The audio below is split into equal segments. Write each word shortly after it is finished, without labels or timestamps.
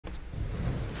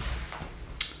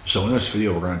So in this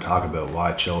video, we're going to talk about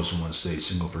why chosen ones stay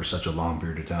single for such a long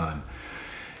period of time.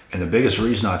 And the biggest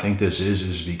reason I think this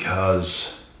is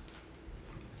because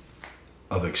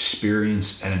of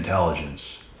experience and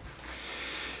intelligence.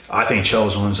 I think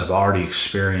chosen ones have already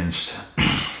experienced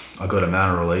a good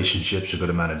amount of relationships, a good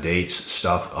amount of dates,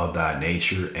 stuff of that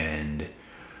nature. And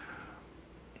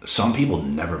some people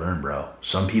never learn, bro.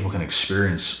 Some people can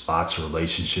experience lots of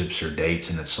relationships or dates,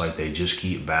 and it's like they just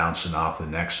keep bouncing off the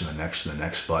next to the next to the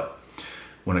next. But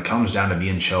when it comes down to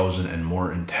being chosen and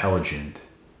more intelligent,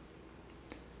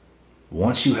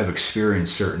 once you have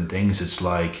experienced certain things, it's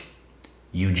like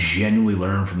you genuinely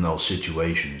learn from those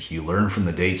situations. You learn from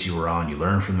the dates you were on. You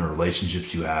learn from the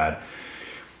relationships you had.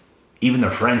 Even the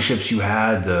friendships you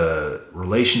had, the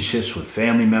relationships with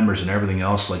family members and everything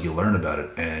else, like you learn about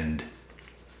it. And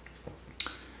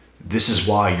this is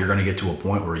why you're going to get to a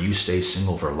point where you stay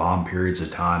single for long periods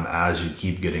of time as you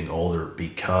keep getting older,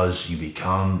 because you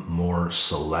become more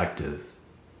selective.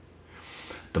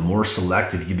 The more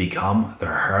selective you become, the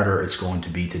harder it's going to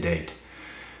be to date.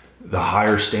 The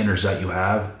higher standards that you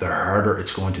have, the harder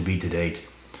it's going to be to date.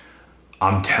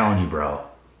 I'm telling you, bro,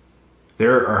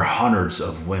 there are hundreds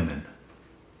of women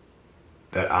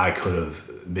that I could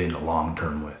have been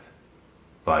long-term with,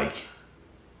 like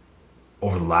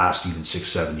over the last even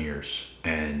 6-7 years.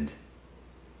 And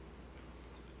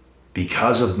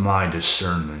because of my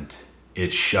discernment,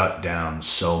 it shut down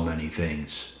so many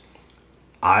things.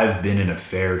 I've been in a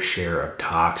fair share of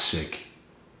toxic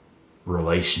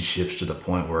relationships to the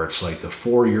point where it's like the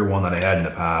 4-year one that I had in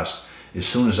the past, as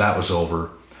soon as that was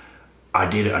over, I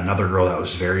dated another girl that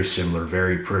was very similar,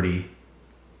 very pretty,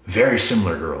 very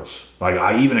similar girls. Like,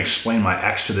 I even explained my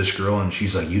ex to this girl, and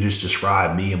she's like, you just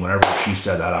described me. And whenever she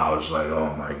said that, I was like,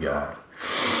 oh my God,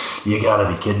 you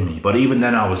gotta be kidding me. But even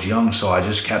then I was young, so I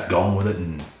just kept going with it,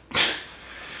 and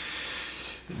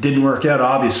it didn't work out,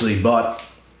 obviously. But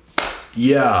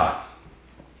yeah,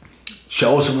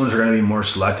 chosen ones are going to be more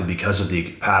selective because of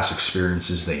the past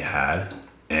experiences they had,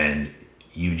 and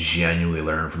you genuinely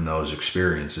learn from those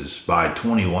experiences. By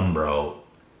 21, bro,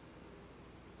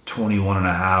 21 and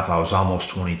a half, I was almost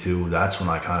 22. That's when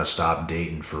I kind of stopped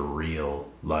dating for real.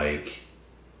 Like,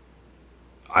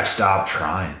 I stopped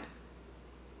trying.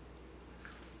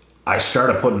 I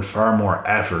started putting far more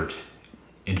effort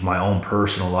into my own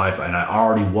personal life, and I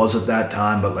already was at that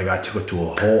time, but like I took it to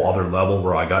a whole other level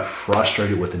where I got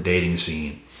frustrated with the dating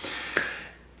scene,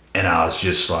 and I was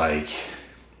just like,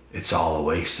 it's all a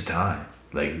waste of time.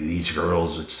 Like, these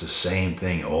girls, it's the same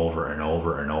thing over and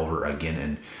over and over again.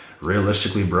 And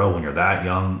realistically, bro, when you're that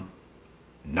young,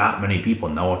 not many people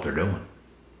know what they're doing.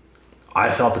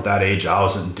 I felt at that age I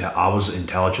was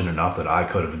intelligent enough that I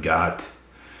could have got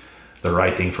the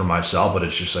right thing for myself, but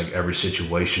it's just like every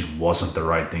situation wasn't the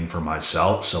right thing for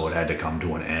myself, so it had to come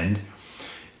to an end.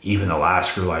 Even the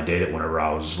last girl I dated whenever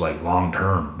I was like long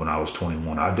term, when I was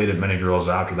 21. I've dated many girls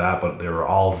after that, but they were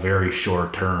all very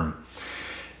short term.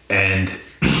 And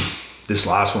this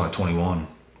last one at 21,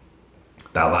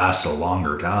 that lasted a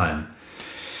longer time.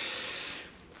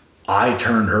 I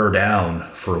turned her down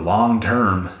for long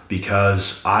term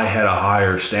because I had a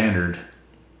higher standard,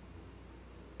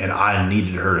 and I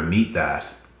needed her to meet that,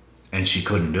 and she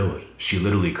couldn't do it. She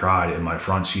literally cried in my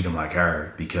front seat of my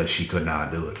car because she could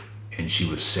not do it, and she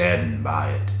was saddened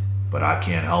by it. But I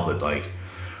can't help it. Like,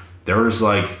 there was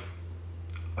like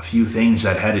a few things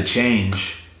that had to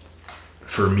change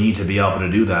for me to be able to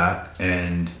do that,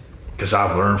 and because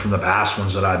I've learned from the past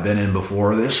ones that I've been in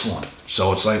before this one.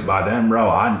 So it's like, by then, bro,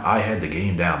 I had the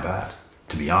game down pat,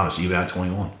 to be honest, even at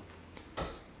 21.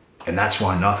 And that's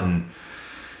why nothing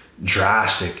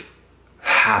drastic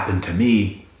happened to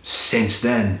me since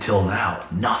then till now.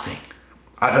 Nothing.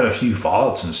 I've had a few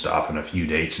fallouts and stuff and a few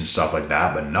dates and stuff like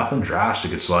that, but nothing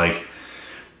drastic. It's like,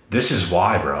 this is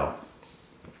why, bro,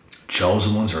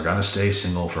 chosen ones are going to stay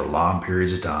single for long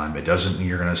periods of time. It doesn't mean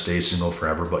you're going to stay single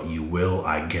forever, but you will,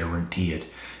 I guarantee it,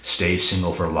 stay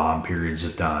single for long periods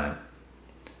of time.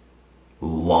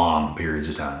 Long periods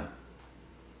of time.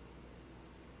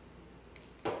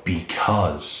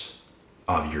 Because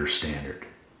of your standard.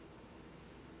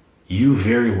 You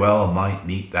very well might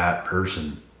meet that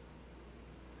person,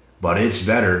 but it's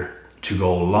better to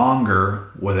go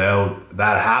longer without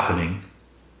that happening,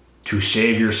 to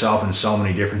save yourself in so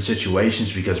many different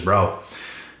situations. Because, bro,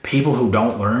 people who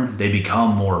don't learn, they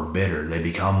become more bitter. They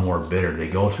become more bitter. They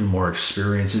go through more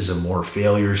experiences and more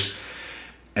failures,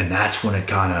 and that's when it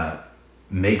kind of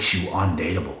makes you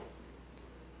undateable.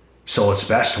 So it's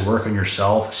best to work on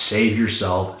yourself, save your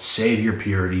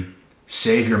purity,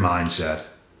 save your mindset,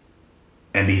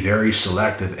 and be very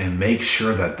selective and make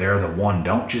sure that they're the one.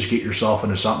 Don't just get yourself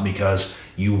into something because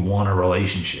you want a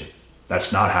relationship.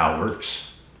 That's not how it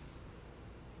works.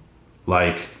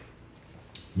 Like,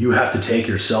 you have to take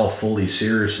yourself fully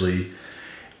seriously.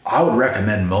 I would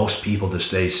recommend most people to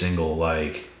stay single,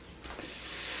 like,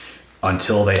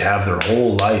 until they have their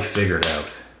whole life figured out.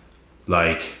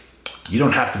 Like, you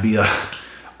don't have to be a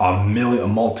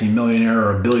multi-millionaire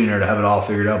or a billionaire to have it all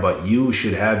figured out, but you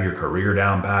should have your career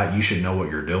down pat. You should know what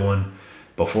you're doing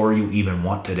before you even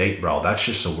want to date, bro. That's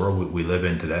just the world we live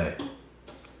in today.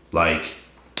 Like,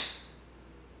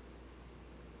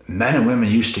 men and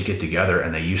women used to get together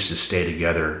and they used to stay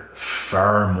together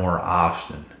far more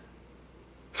often.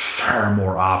 Far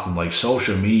more often. Like,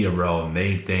 social media, bro,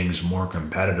 made things more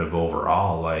competitive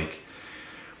overall. Like,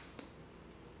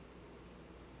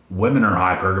 women are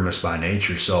hypergamous by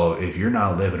nature, so if you're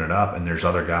not living it up and there's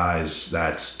other guys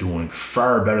that's doing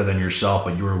far better than yourself,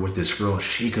 but you were with this girl,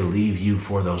 she could leave you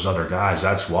for those other guys.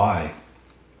 That's why,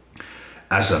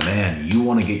 as a man, you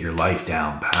want to get your life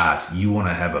down pat. You want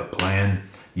to have a plan.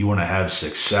 You want to have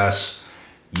success.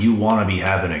 You want to be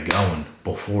having it going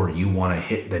before you want to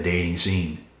hit the dating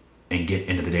scene and get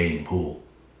into the dating pool.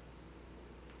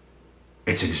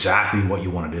 It's exactly what you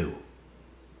want to do.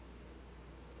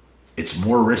 It's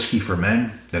more risky for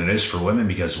men than it is for women,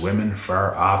 because women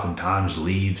far oftentimes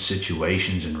leave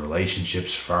situations and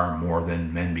relationships far more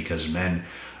than men, because men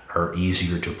are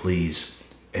easier to please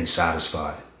and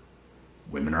satisfy.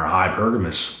 Women are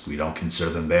hypergamous. We don't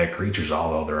consider them bad creatures,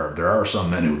 although there are some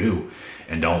men who do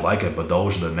and don't like it, but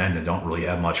those are the men that don't really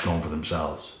have much going for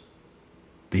themselves.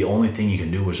 The only thing you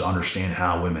can do is understand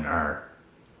how women are.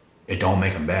 It don't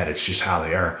make them bad. It's just how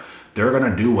they are. They're going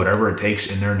to do whatever it takes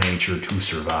in their nature to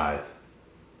survive.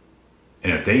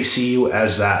 And if they see you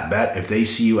as that bet, if they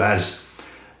see you as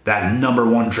that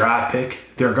 #1 draft pick,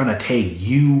 they're going to take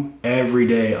you every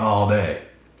day, all day.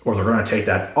 Or they're going to take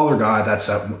that other guy that's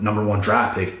that #1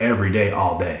 draft pick every day,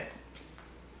 all day.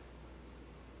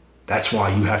 That's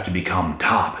why you have to become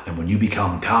top. And when you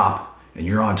become top and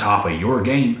you're on top of your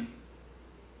game,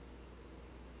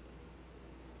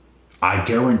 I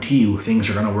guarantee you things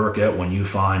are going to work out when you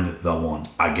find the one.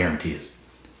 I guarantee it.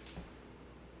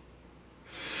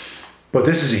 But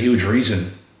this is a huge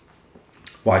reason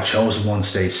why chosen ones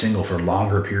stay single for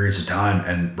longer periods of time.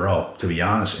 And bro, to be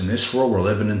honest, in this world we're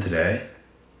living in today,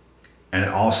 and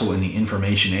also in the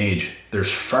information age,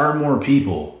 there's far more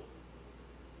people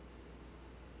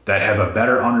that have a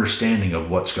better understanding of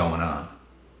what's going on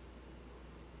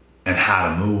and how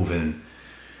to move. And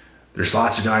there's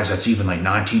lots of guys that's even like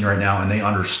 19 right now, and they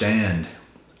understand,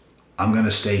 I'm going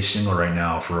to stay single right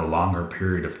now for a longer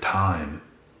period of time.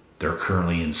 They're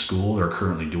currently in school. They're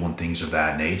currently doing things of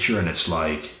that nature. And it's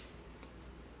like,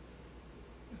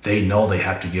 they know they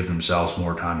have to give themselves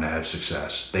more time to have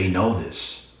success. They know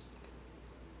this.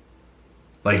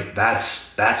 Like,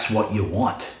 that's what you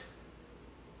want.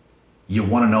 You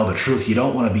want to know the truth. You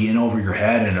don't want to be in over your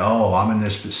head and, oh, I'm in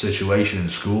this situation in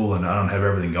school and I don't have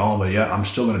everything going, but yeah, I'm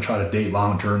still going to try to date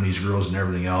long term these girls and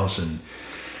everything else and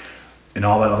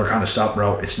all that other kind of stuff,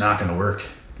 bro. It's not going to work.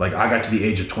 Like, I got to the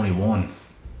age of 21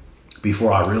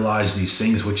 before I realized these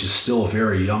things, which is still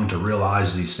very young to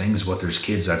realize these things, but there's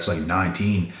kids that's like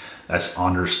 19 that's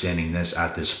understanding this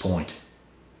at this point.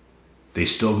 They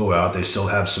still go out, they still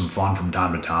have some fun from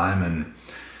time to time, and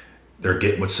they're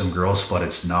getting with some girls, but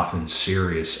it's nothing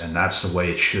serious. And that's the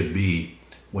way it should be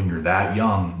when you're that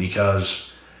young,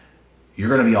 because you're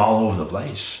going to be all over the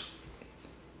place.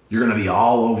 You're going to be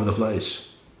all over the place.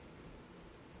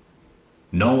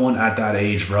 No one at that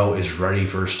age, bro, is ready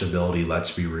for stability.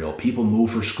 Let's be real. People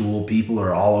move for school. People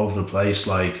are all over the place.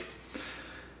 Like,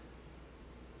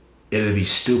 it'd be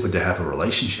stupid to have a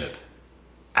relationship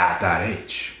at that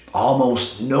age.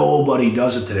 Almost nobody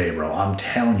does it today, bro. I'm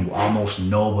telling you, almost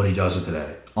nobody does it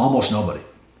today. Almost nobody.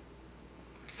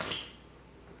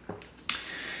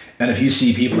 And if you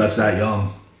see people that's that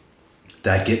young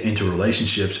that get into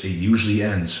relationships, it usually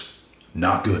ends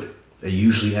not good. It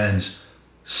usually ends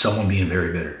someone being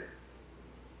very bitter.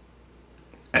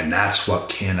 And that's what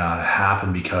cannot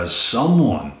happen, because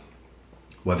someone,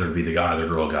 whether it be the guy or the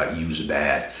girl, got used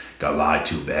bad, got lied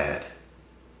to bad.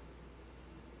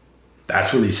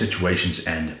 That's where these situations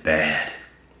end bad.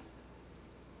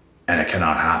 And it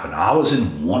cannot happen. I was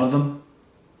in one of them,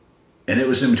 and it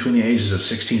was in between the ages of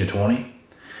 16 to 20.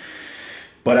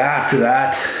 But after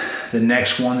that, the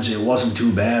next ones, it wasn't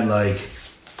too bad. Like,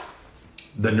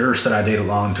 the nurse that I dated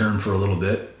long term for a little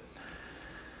bit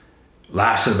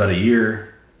lasted about a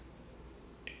year.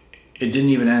 It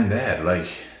didn't even end bad. Like,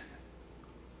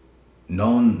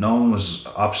 No one was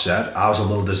upset. I was a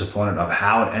little disappointed of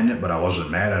how it ended, but I wasn't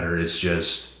mad at her. It's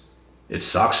just, it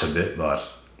sucks a bit, but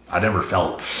I never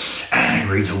felt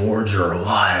angry towards her or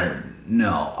what.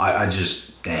 No, I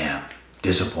just, damn,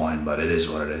 disappointed, but it is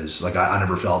what it is. Like, I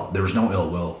never felt, there was no ill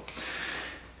will.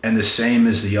 And the same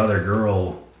as the other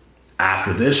girl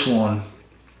after this one,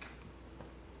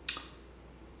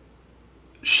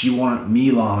 she wanted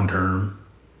me long term.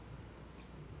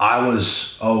 I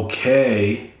was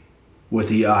okay with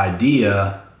the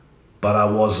idea, but I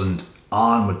wasn't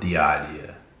on with the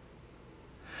idea.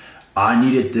 I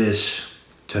needed this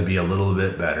to be a little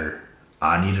bit better.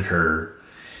 I needed her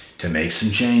to make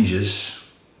some changes,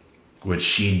 which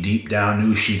she deep down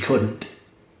knew she couldn't.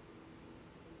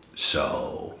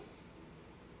 So,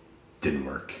 didn't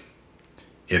work.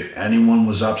 If anyone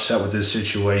was upset with this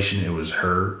situation, it was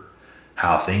her.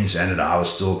 How things ended, I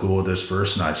was still cool with this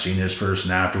person. I'd seen this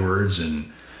person afterwards,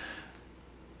 and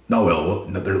no ill will.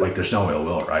 There's no ill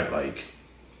will, right? Like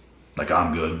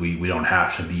I'm good. We don't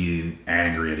have to be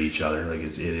angry at each other. Like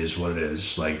it is what it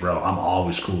is. Like, bro, I'm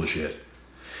always cool as shit.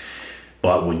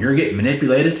 But when you're getting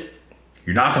manipulated,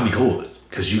 you're not gonna be cool with it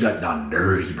because you got done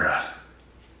dirty, bro.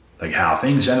 Like how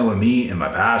things ended with me and my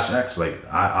past ex, like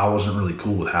I wasn't really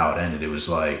cool with how it ended. It was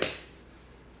like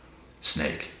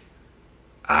snake.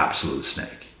 Absolute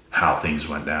snake. How things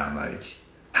went down. Like,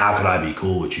 how could I be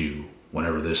cool with you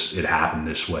whenever it happened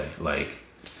this way? Like,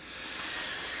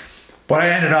 but I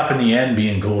ended up in the end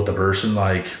being cool with the person.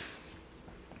 Like,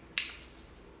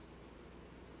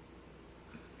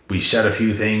 we said a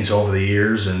few things over the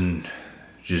years and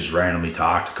just randomly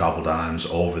talked a couple times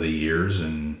over the years,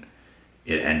 and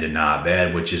it ended not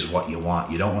bad, which is what you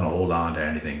want. You don't want to hold on to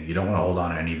anything. You don't want to hold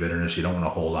on to any bitterness. You don't want to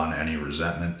hold on to any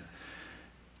resentment.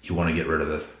 You want to get rid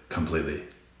of it completely.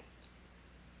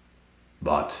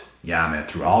 But yeah, man,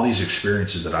 through all these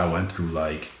experiences that I went through,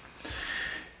 like,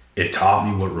 it taught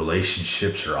me what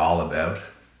relationships are all about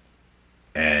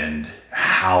and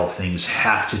how things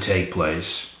have to take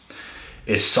place.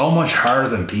 It's so much harder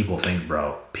than people think,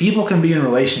 bro. People can be in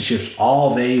relationships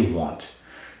all they want.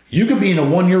 You could be in a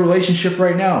 1-year relationship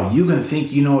right now. You can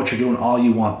think you know what you're doing all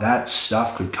you want. That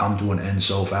stuff could come to an end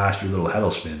so fast, your little head will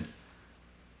spin.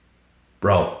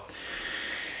 Bro,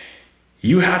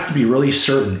 you have to be really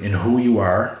certain in who you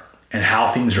are and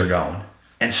how things are going.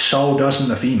 And so doesn't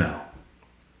the female.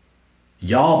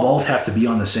 Y'all both have to be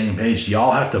on the same page.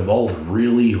 Y'all have to both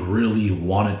really, really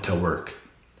want it to work.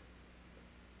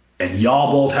 And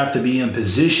y'all both have to be in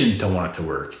position to want it to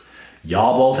work.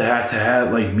 Y'all both have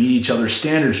to meet each other's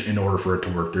standards in order for it to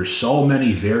work. There's so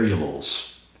many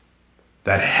variables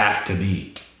that have to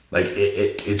be. Like,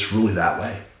 it's really that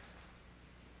way.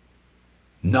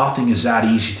 Nothing is that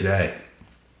easy today.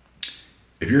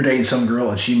 If you're dating some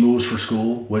girl and she moves for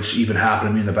school, which even happened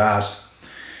to me in the past,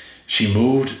 she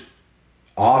moved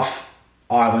off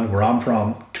island where I'm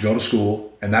from to go to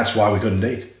school, and that's why we couldn't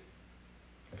date.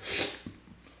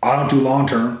 I don't do long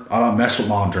term. I don't mess with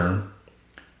long term.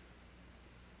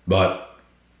 But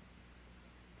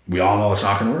we all know it's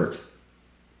not going to work.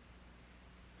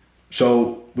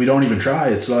 So we don't even try.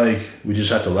 It's like we just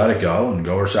have to let it go and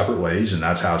go our separate ways, and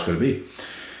that's how it's going to be.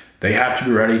 They have to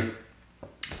be ready.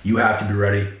 You have to be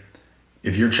ready.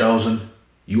 If you're chosen,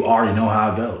 you already know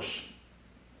how it goes.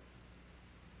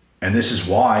 And this is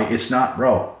why it's not,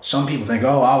 bro. Some people think,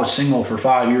 oh, I was single for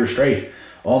 5 years straight.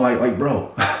 Oh my, like,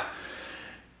 bro,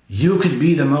 you could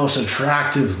be the most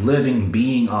attractive living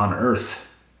being on earth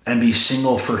and be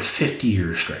single for 50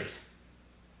 years straight.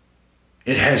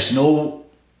 It has no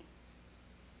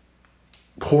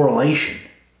correlation.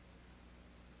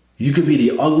 You could be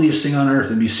the ugliest thing on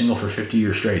earth and be single for 50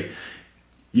 years straight.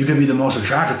 You could be the most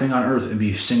attractive thing on earth and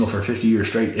be single for 50 years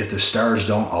straight if the stars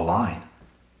don't align.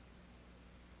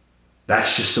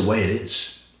 That's just the way it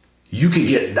is. You could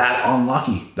get that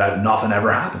unlucky that nothing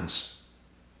ever happens.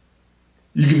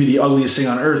 You could be the ugliest thing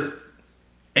on earth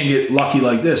and get lucky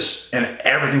like this, and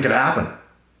everything could happen.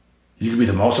 You could be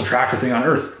the most attractive thing on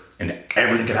earth and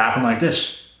everything could happen like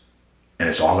this, and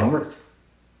it's all going to work.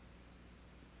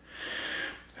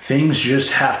 Things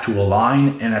just have to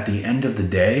align, and at the end of the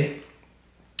day,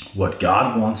 what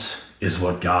God wants is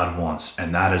what God wants,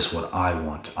 and that is what I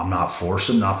want. I'm not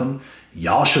forcing nothing.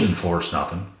 Y'all shouldn't force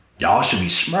nothing. Y'all should be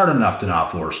smart enough to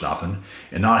not force nothing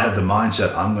and not have the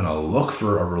mindset, I'm going to look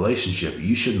for a relationship.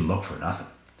 You shouldn't look for nothing.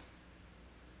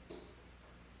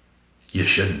 You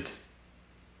shouldn't.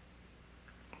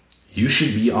 You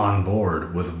should be on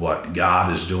board with what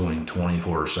God is doing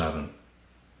 24/7.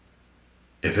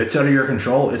 If it's out of your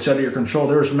control, it's out of your control.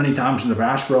 There was many times in the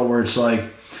past, bro, where it's like,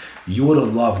 you would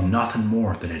have loved nothing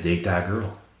more than to date that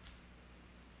girl.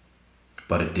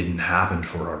 but it didn't happen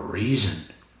for a reason.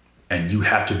 And you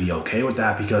have to be okay with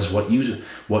that, because what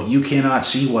you cannot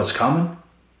see what's coming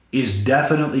is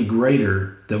definitely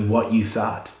greater than what you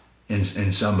thought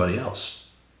in somebody else.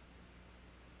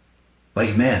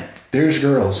 Like, man, there's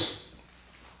girls,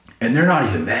 and they're not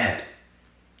even bad,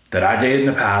 that I dated in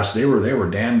the past. They were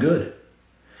damn good.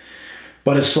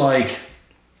 But it's like,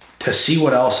 to see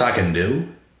what else I can do,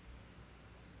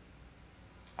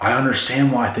 I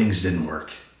understand why things didn't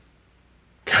work.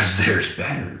 Because there's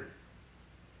better.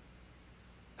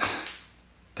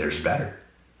 There's better.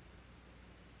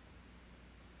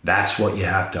 That's what you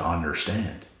have to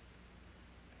understand.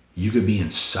 You could be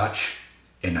in such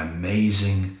an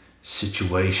amazing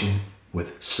situation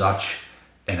with such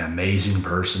an amazing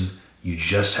person. You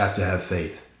just have to have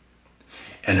faith.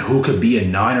 And who could be a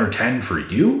 9 or 10 for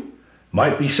you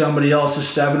might be somebody else's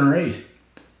 7 or 8.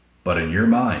 But in your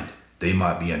mind, they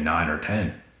might be a 9 or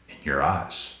 10 in your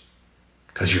eyes.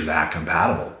 Because you're that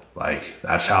compatible. Like,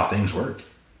 that's how things work.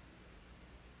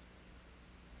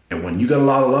 And when you got a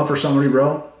lot of love for somebody,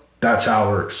 bro, that's how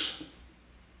it works.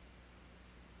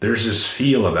 There's this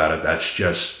feel about it that's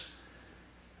just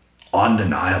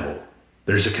undeniable.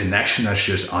 There's a connection that's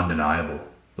just undeniable.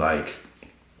 Like,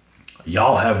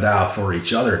 y'all have that for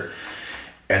each other,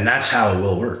 and that's how it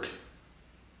will work.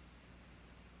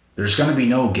 There's going to be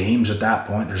no games at that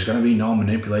point. There's going to be no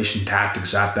manipulation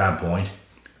tactics at that point.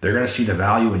 They're going to see the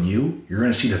value in you. You're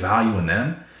going to see the value in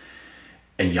them.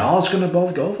 And y'all's going to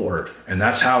both go for it. And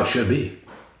that's how it should be.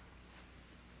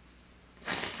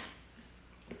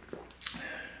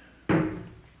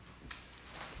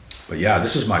 But yeah,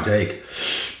 this is my take.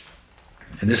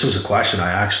 And this was a question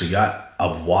I actually got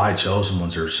of why chosen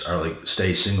ones are like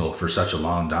stay single for such a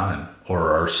long time,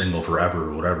 or are single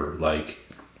forever, or whatever. Like,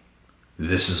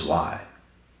 this is why.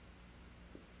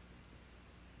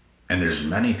 And there's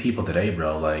many people today,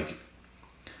 bro, like,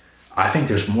 I think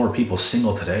there's more people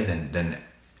single today than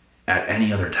at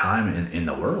any other time in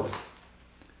the world.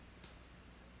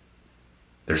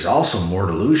 There's also more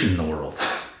delusion in the world,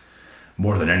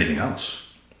 more than anything else.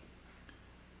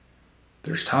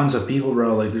 There's tons of people,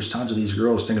 bro, like, there's tons of these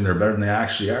girls thinking they're better than they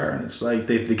actually are. And it's like,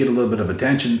 they get a little bit of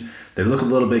attention. They look a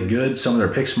little bit good. Some of their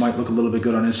pics might look a little bit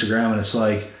good on Instagram. And it's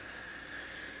like,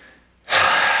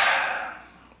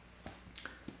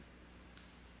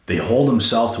 they hold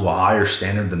themselves to a higher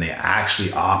standard than they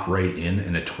actually operate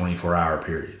in a 24-hour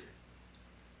period.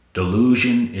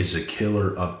 Delusion is a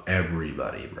killer of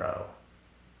everybody, bro.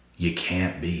 You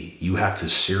can't be. You have to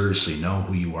seriously know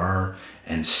who you are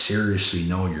and seriously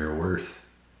know your worth.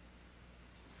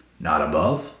 Not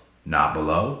above, not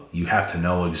below. You have to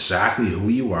know exactly who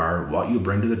you are, what you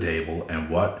bring to the table, and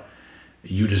what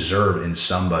you deserve in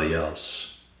somebody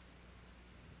else.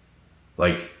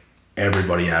 Like,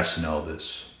 everybody has to know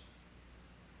this.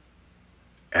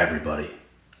 Everybody.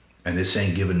 And this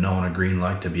ain't giving no one a green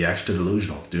light to be extra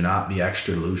delusional. Do not be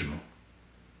extra delusional.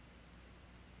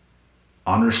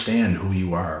 Understand who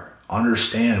you are.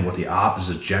 Understand what the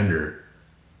opposite gender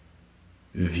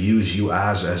views you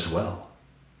as well.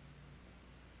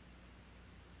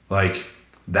 Like,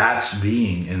 that's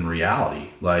being in reality.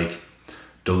 Like,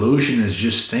 delusion is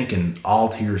just thinking all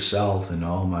to yourself and,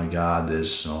 oh my God,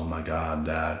 this, oh my God,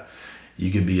 that.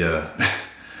 You could be a...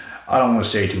 I don't want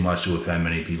to say too much to offend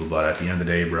many people, but at the end of the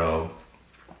day, bro,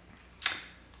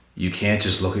 you can't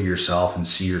just look at yourself and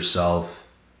see yourself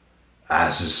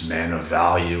as this man of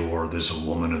value or this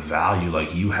woman of value.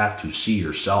 Like, you have to see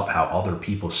yourself how other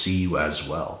people see you as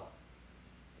well.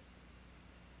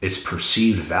 It's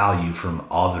perceived value from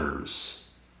others.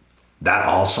 That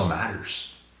also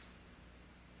matters.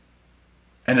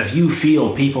 And if you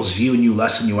feel people's viewing you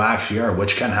less than you actually are,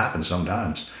 which can happen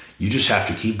sometimes, you just have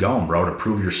to keep going, bro, to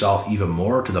prove yourself even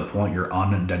more to the point you're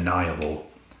undeniable.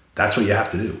 That's what you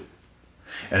have to do.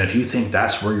 And if you think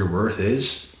that's where your worth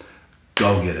is,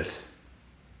 go get it.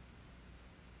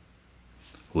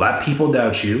 Let people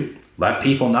doubt you. Let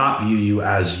people not view you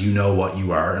as you know what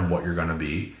you are and what you're going to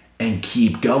be, and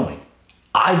keep going.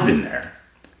 I've been there.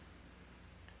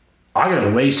 I got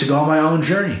a ways to go on my own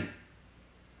journey.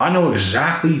 I know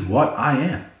exactly what I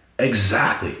am.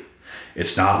 Exactly.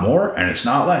 It's not more and it's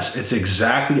not less. It's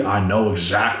exactly, I know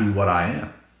exactly what I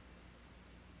am.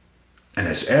 And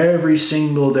as every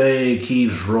single day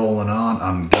keeps rolling on,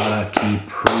 I'm gonna keep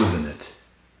proving it.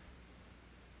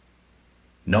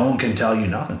 No one can tell you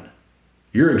nothing.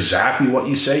 You're exactly what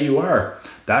you say you are.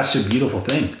 That's the beautiful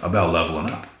thing about leveling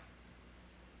up.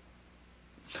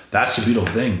 That's the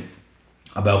beautiful thing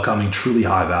about coming truly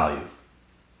high value.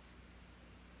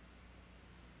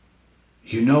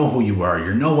 You know who you are,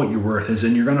 you know what your worth is,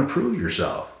 and you're going to prove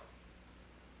yourself.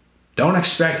 Don't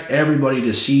expect everybody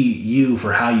to see you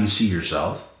for how you see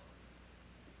yourself.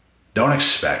 Don't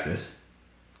expect it.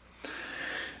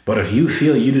 But if you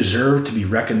feel you deserve to be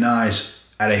recognized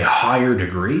at a higher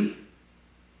degree,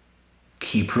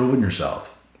 keep proving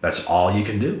yourself. That's all you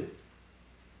can do.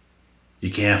 You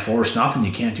can't force nothing.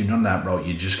 You can't do none of that, bro.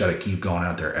 You just got to keep going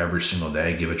out there every single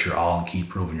day, give it your all, and keep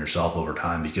proving yourself over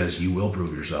time, because you will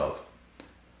prove yourself.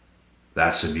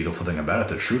 That's the beautiful thing about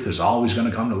it. The truth is always going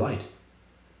to come to light.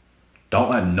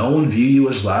 Don't let no one view you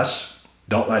as less.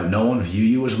 Don't let no one view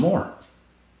you as more.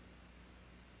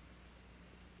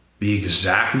 Be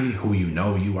exactly who you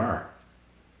know you are.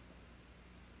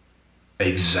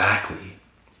 Exactly.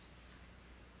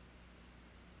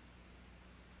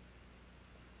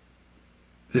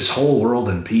 This whole world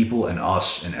and people and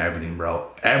us and everything,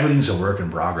 bro, everything's a work in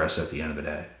progress at the end of the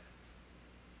day.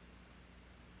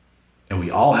 And we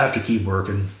all have to keep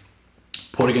working,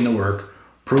 putting in the work,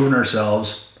 proving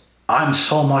ourselves. I'm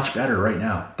so much better right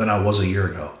now than I was a year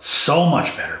ago. So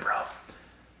much better, bro.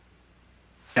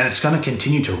 And it's going to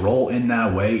continue to roll in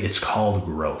that way. It's called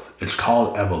growth. It's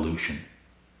called evolution.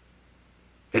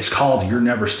 It's called you're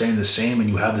never staying the same, and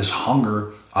you have this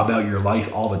hunger about your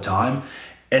life all the time.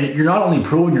 And you're not only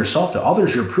proving yourself to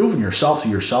others, you're proving yourself to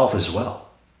yourself as well.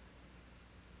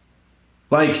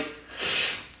 Like,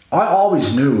 I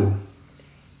always knew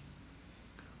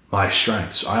my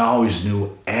strengths. I always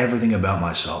knew everything about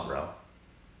myself, bro.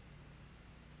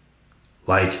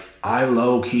 Like, I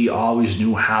low-key always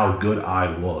knew how good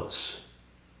I was.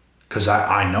 Because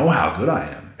I know how good I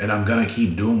am. And I'm going to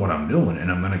keep doing what I'm doing. And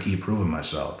I'm going to keep proving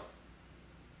myself.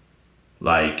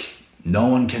 Like, no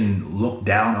one can look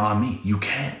down on me. You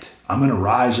can't. I'm going to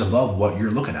rise above what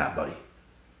you're looking at, buddy.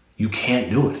 You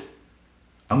can't do it.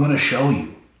 I'm going to show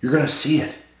you. You're going to see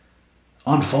it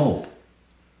unfold.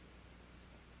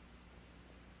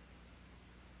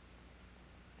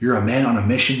 You're a man on a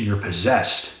mission. You're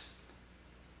possessed.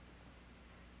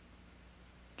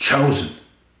 Chosen.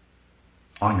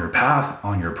 On your path,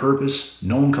 on your purpose.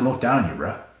 No one can look down on you,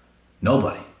 bro.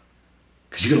 Nobody.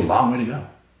 Because you got a long way to go.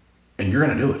 And you're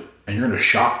going to do it. And you're going to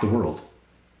shock the world.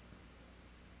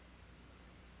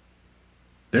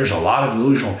 There's a lot of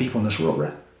delusional people in this world,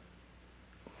 right?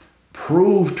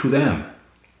 Prove to them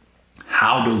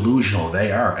how delusional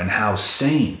they are and how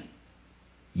sane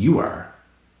you are.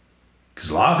 Because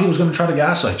a lot of people's going to try to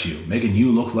gaslight you, making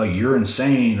you look like you're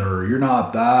insane, or you're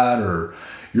not that, or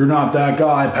you're not that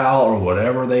guy, pal, or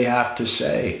whatever they have to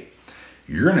say.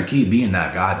 You're going to keep being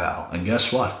that guy, pal. And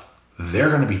guess what? They're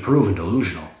going to be proven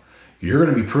delusional. You're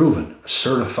going to be proven a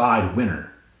certified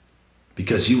winner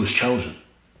because you was chosen.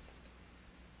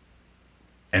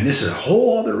 And this is a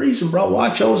whole other reason, bro,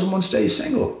 why chosen one stays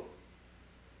single.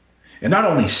 And not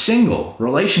only single,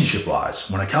 relationship-wise,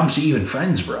 when it comes to even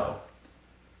friends, bro.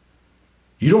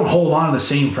 You don't hold on to the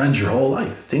same friends your whole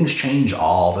life. Things change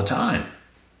all the time.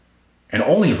 And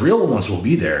only real ones will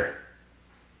be there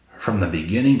from the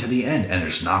beginning to the end. And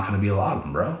there's not going to be a lot of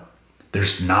them, bro.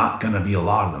 There's not going to be a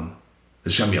lot of them.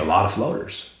 There's going to be a lot of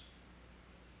floaters.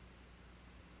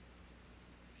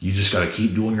 You just got to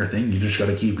keep doing your thing. You just got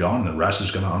to keep going. The rest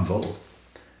is going to unfold.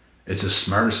 It's the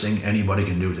smartest thing anybody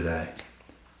can do today.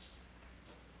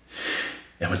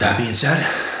 And with that being said,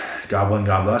 God willing,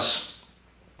 God bless.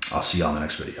 I'll see you on the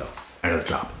next video. End of the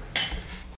top.